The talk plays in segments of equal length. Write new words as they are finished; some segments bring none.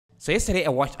So yesterday I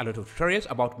watched a lot of tutorials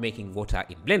about making water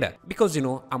in Blender because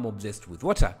I'm obsessed with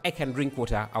water. I can drink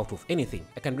water out of anything.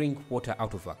 I can drink water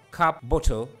out of a cup,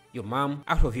 bottle, your mom,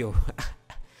 out of your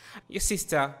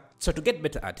sister. So to get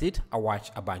better at it, I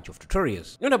watched a bunch of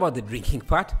tutorials. Not about the drinking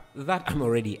part, that I'm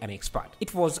already an expert.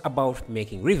 It was about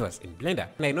making rivers in Blender.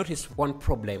 And I noticed one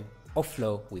problem of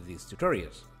flow with these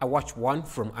tutorials. I watched one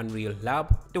from Unreal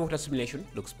Lab. The water simulation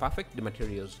looks perfect, the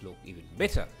materials look even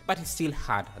better, but it still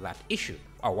had that issue.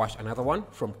 I watched another one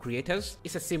from Creators.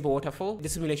 It's a simple waterfall. The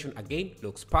simulation again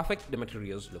looks perfect, the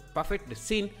materials look perfect, the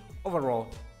scene overall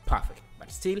perfect,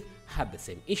 but still had the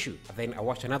same issue. Then I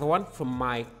watched another one from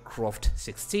Minecraft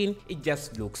 16. It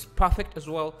just looks perfect as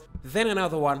well. Then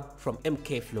another one from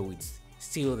MK Fluids.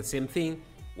 Still the same thing.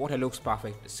 Water looks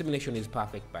perfect, the simulation is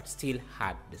perfect, but still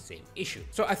had the same issue.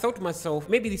 So I thought to myself,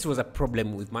 maybe this was a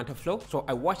problem with MantaFlow. So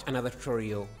I watched another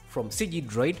tutorial from CG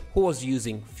Droid who was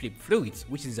using Flip Fluids,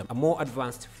 which is a more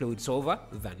advanced fluid solver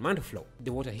than MantaFlow.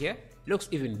 The water here looks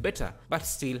even better, but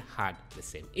still had the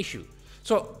same issue.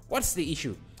 So what's the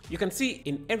issue? You can see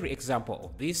in every example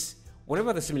of this,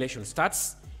 whenever the simulation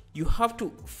starts, you have to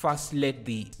first let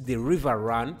the river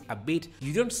run a bit.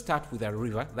 You don't start with a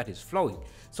river that is flowing.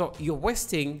 So you're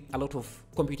wasting a lot of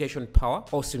computation power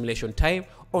or simulation time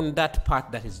on that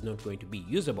part that is not going to be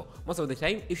usable. Most of the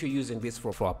time, if you're using this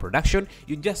for a production,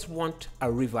 you just want a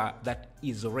river that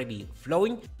is already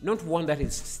flowing, not one that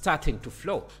is starting to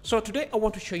flow. So today I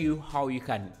want to show you how you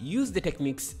can use the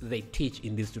techniques they teach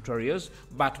in these tutorials,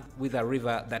 but with a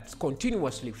river that's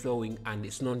continuously flowing and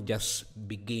it's not just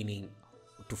beginning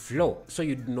to flow, so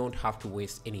you do not have to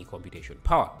waste any computation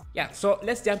power. Yeah, so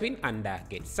let's jump in and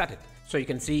get started. So you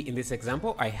can see in this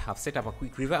example, I have set up a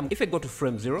quick river. If I go to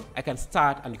frame 0, I can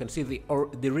start and you can see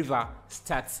the river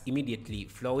starts immediately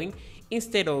flowing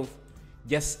instead of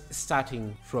just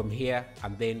starting from here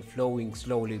and then flowing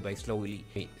slowly by slowly.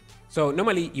 So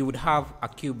normally you would have a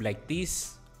cube like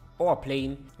this or a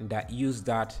plane and use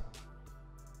that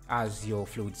as your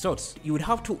fluid source. You would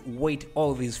have to wait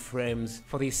all these frames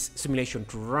for this simulation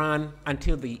to run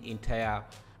until the entire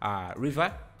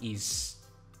river is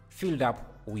filled up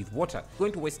with water. You're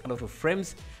going to waste a lot of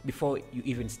frames before you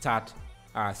even start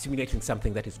simulating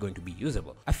something that is going to be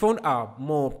usable. I found a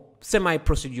more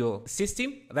semi-procedural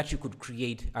system that you could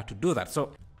create to do that.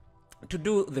 So to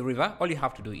do the river, all you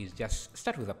have to do is just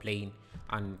start with a plane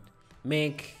and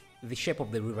make the shape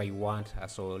of the river you want.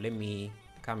 So let me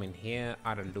come in here,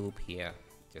 add a loop here,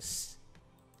 just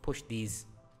push these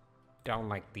down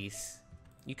like this.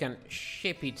 You can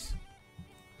shape it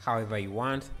however you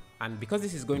want, and because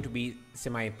this is going to be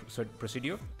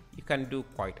semi-procedure, you can do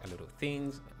quite a lot of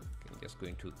things. I'm just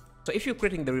going to, so if you're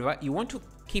creating the river, you want to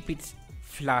keep it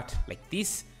flat like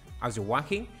this as you're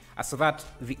working, so that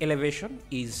the elevation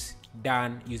is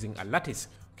done using a lattice.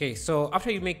 Okay, so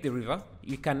after you make the river,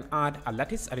 you can add a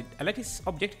lattice. A lattice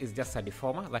object is just a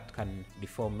deformer that can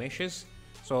deform meshes.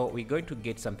 So we're going to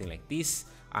get something like this,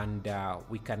 and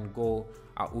we can go,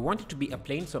 we want it to be a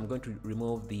plane, so I'm going to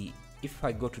remove the, if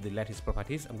I go to the lattice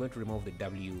properties, I'm going to remove the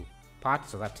W part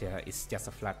so that it's just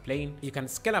a flat plane. You can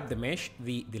scale up the mesh,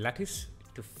 the lattice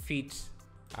to fit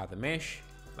the mesh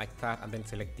like that, and then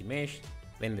select the mesh,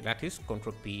 then the lattice,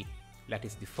 Ctrl P,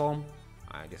 lattice deform,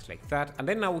 just like that. And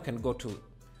then now we can go to,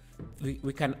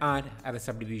 we can add other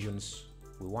subdivisions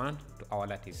we want to our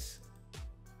lattice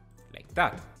like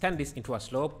that. Turn this into a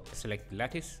slope, select the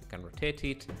lattice, you can rotate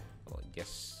it or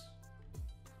just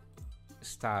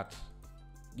start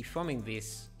deforming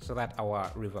this so that our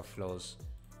river flows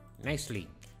nicely.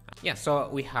 Yeah, so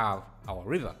we have our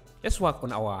river. Let's work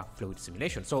on our fluid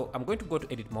simulation. So I'm going to go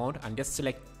to edit mode and just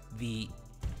select the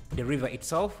river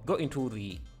itself, go into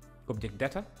the object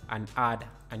data and add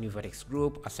a new vertex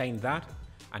group, assign that,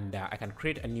 and I can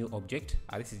create a new object.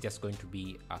 This is just going to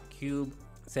be a cube,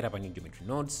 set up a new geometry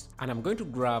nodes, and I'm going to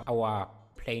grab our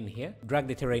plane here, drag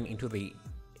the terrain into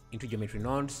geometry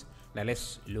nodes. Now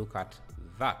let's look at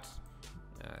that.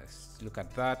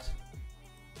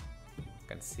 You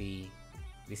can see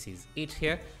this is it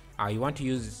here. You want to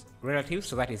use relative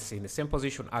so that it's in the same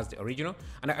position as the original,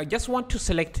 and I just want to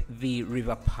select the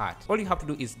river part. All you have to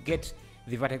do is get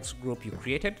the vertex group you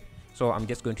created. So I'm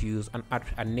just going to use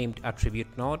a named attribute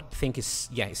node. I think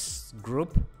it's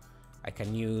group. I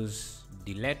can use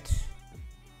delete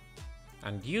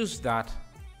and use that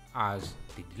as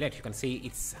the delete. You can see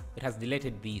it has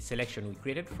deleted the selection we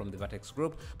created from the vertex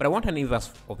group, but I want an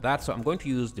inverse of that, so I'm going to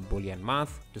use the Boolean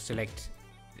math to select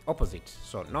the opposite,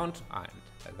 so not, and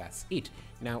that's it.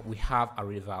 Now we have a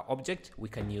river object we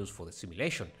can use for the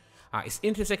simulation. It's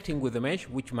intersecting with the mesh,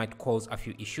 which might cause a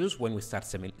few issues when we start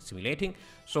simulating.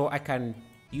 So I can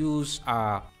use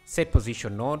a set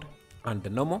position node and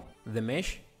the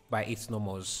mesh by its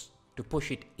normals to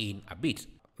push it in a bit.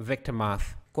 Vector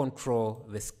math, control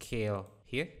the scale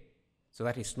here so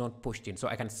that it's not pushed in. So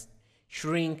I can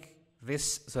shrink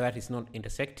this so that it's not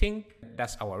intersecting.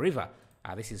 That's our river.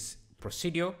 This is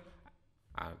procedure.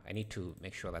 I need to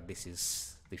make sure that this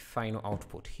is the final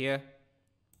output here.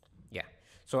 Yeah.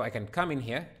 So I can come in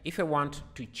here. If I want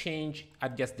to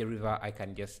adjust the river, I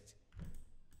can just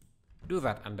do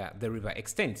that, and the river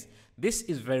extends. This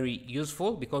is very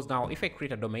useful because now if I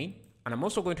create a domain, and I'm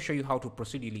also going to show you how to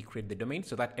procedurally create the domain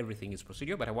so that everything is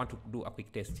procedural, but I want to do a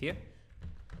quick test here.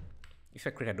 If I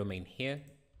create a domain here,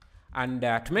 and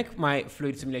to make my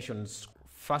fluid simulations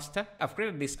faster, I've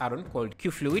created this add-on called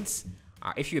QFluids.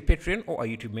 If you're a Patreon or a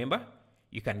YouTube member,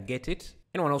 you can get it.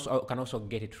 Anyone else can also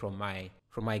get it from my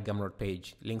Gumroad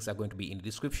page. Links are going to be in the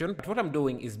description. But what I'm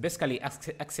doing is basically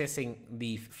accessing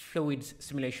the fluid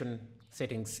simulation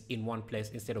settings in one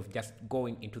place instead of just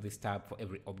going into this tab for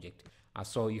every object.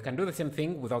 So you can do the same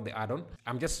thing without the add-on.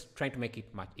 I'm just trying to make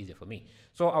it much easier for me.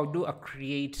 So I'll do a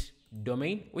create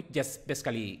domain, which just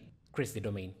basically creates the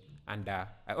domain. And I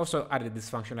also added this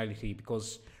functionality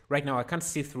because right now I can't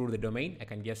see through the domain. I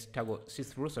can just toggle see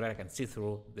through so that I can see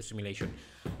through the simulation.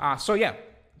 So yeah,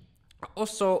 I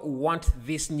also want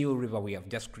this new river we have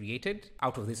just created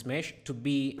out of this mesh to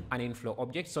be an inflow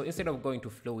object. So instead of going to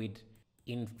fluid,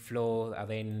 inflow, and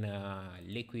then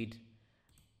liquid,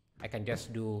 I can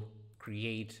just do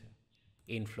create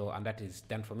inflow, and that is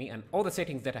done for me. And all the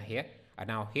settings that are here are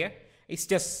now here. It's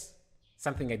just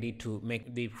something I did to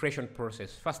make the creation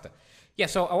process faster. Yeah,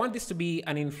 so I want this to be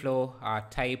an inflow.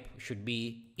 Type should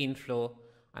be inflow,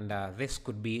 and this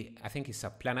could be, I think it's a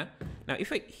planner. Now,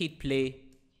 if I hit play,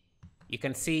 you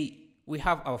can see we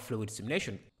have our fluid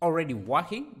simulation already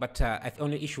working, but the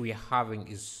only issue we are having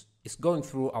is going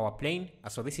through our plane.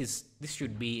 So this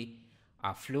should be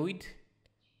a fluid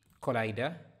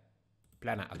collider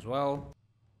planner as well.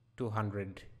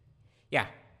 200. Yeah,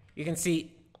 you can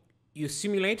see you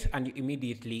simulate and you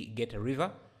immediately get a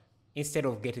river instead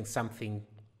of getting something,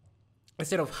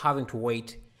 instead of having to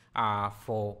wait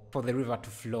for the river to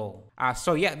flow.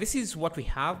 So yeah, this is what we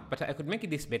have, but I could make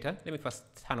this better. Let me first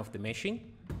turn off the meshing.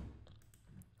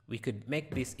 We could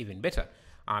make this even better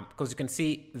because you can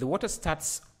see the water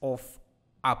starts off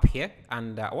up here,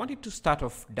 and I want it to start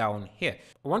off down here.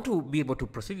 I want to be able to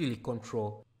procedurally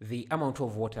control the amount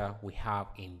of water we have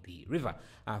in the river.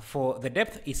 For the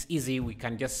depth, it's easy. We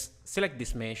can just select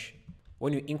this mesh.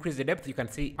 When you increase the depth, you can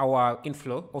see our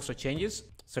inflow also changes.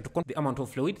 So to control the amount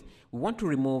of fluid, we want to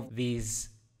remove these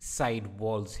side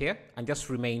walls here and just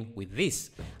remain with this.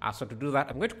 So to do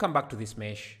that, I'm going to come back to this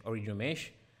mesh, original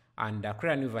mesh, and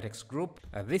create a new vertex group.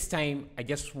 This time, I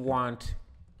just want,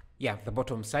 the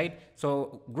bottom side.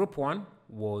 So group 1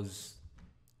 was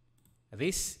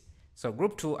this. So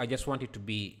group 2, I just want it to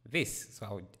be this. So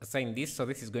I'll assign this. So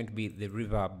this is going to be the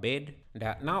river bed.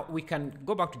 And now we can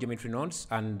go back to geometry nodes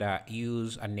and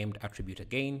use a named attribute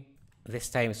again. This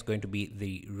time it's going to be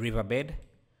the river bed.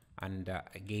 And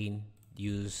again,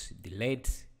 use delete.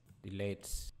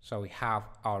 So we have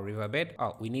our river bed.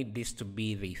 We need this to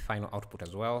be the final output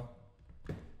as well.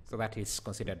 So that is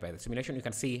considered by the simulation. You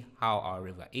can see how our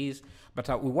river is.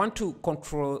 But we want to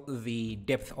control the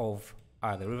depth of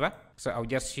the river. So I'll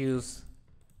just use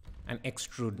an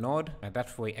extrude node, and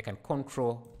that way I can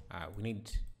control,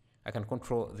 I can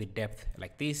control the depth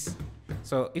like this.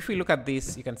 So if we look at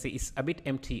this, you can see it's a bit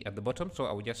empty at the bottom. So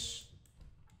I will just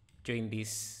join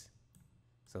this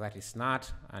so that it's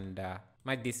not, and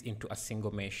make this into a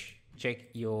single mesh. Check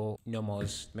your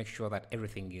normals, make sure that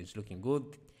everything is looking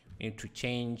good. You need to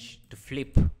change to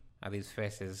flip these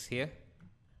faces here.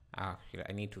 I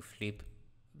need to flip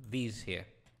these here.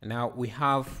 Now we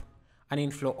have an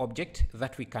inflow object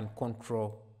that we can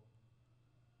control,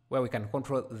 where we can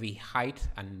control the height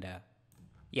and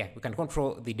we can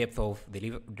control the depth of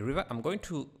the river. I'm going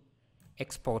to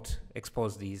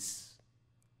expose these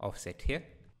offset here.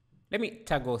 Let me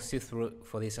toggle see-through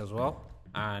for this as well.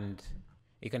 And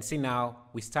you can see now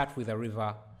we start with a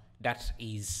river that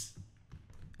is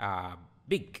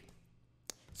big.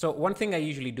 So one thing I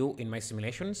usually do in my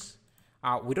simulations,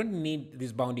 we don't need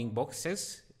these bounding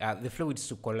boxes, the fluids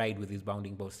to collide with these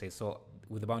bounding boxes. So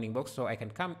with the bounding box, so I can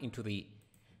come into the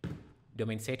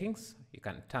domain settings. You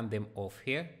can turn them off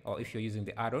here, or if you're using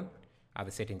the add-on,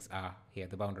 the settings are here,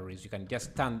 the boundaries. You can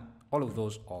just turn all of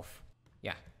those off.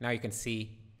 Yeah, now you can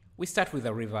see we start with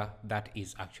a river that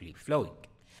is actually flowing.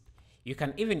 You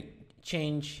can even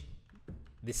change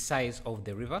the size of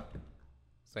the river.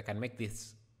 So I can make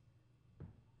this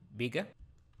bigger.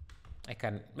 I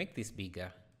can make this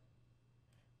bigger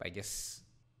by just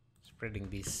spreading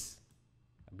this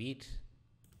a bit.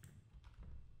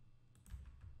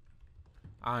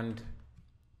 and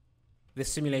the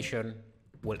simulation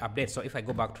will update. So if I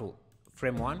go back to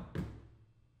frame 1,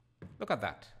 look at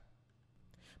that.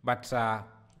 But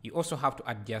you also have to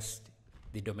adjust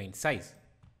the domain size.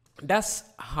 That's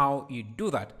how you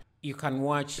do that. You can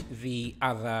watch the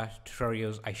other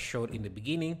tutorials I showed in the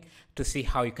beginning to see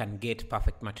how you can get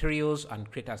perfect materials and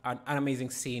create an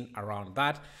amazing scene around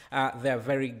that. They're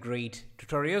very great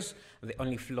tutorials. The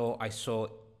only flaw I saw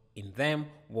in them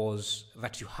was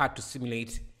that you had to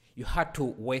simulate, you had to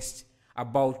waste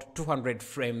about 200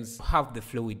 frames to have the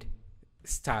fluid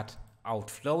start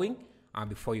outflowing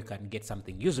before you can get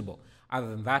something usable. Other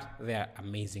than that, they're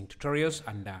amazing tutorials,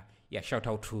 and yeah, shout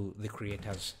out to the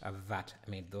creators that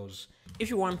made those. If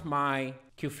you want my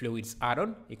QFluids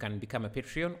add-on, you can become a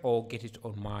Patreon or get it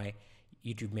on my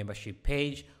YouTube membership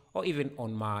page or even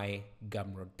on my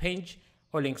Gumroad page.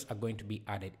 All links are going to be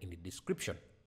added in the description.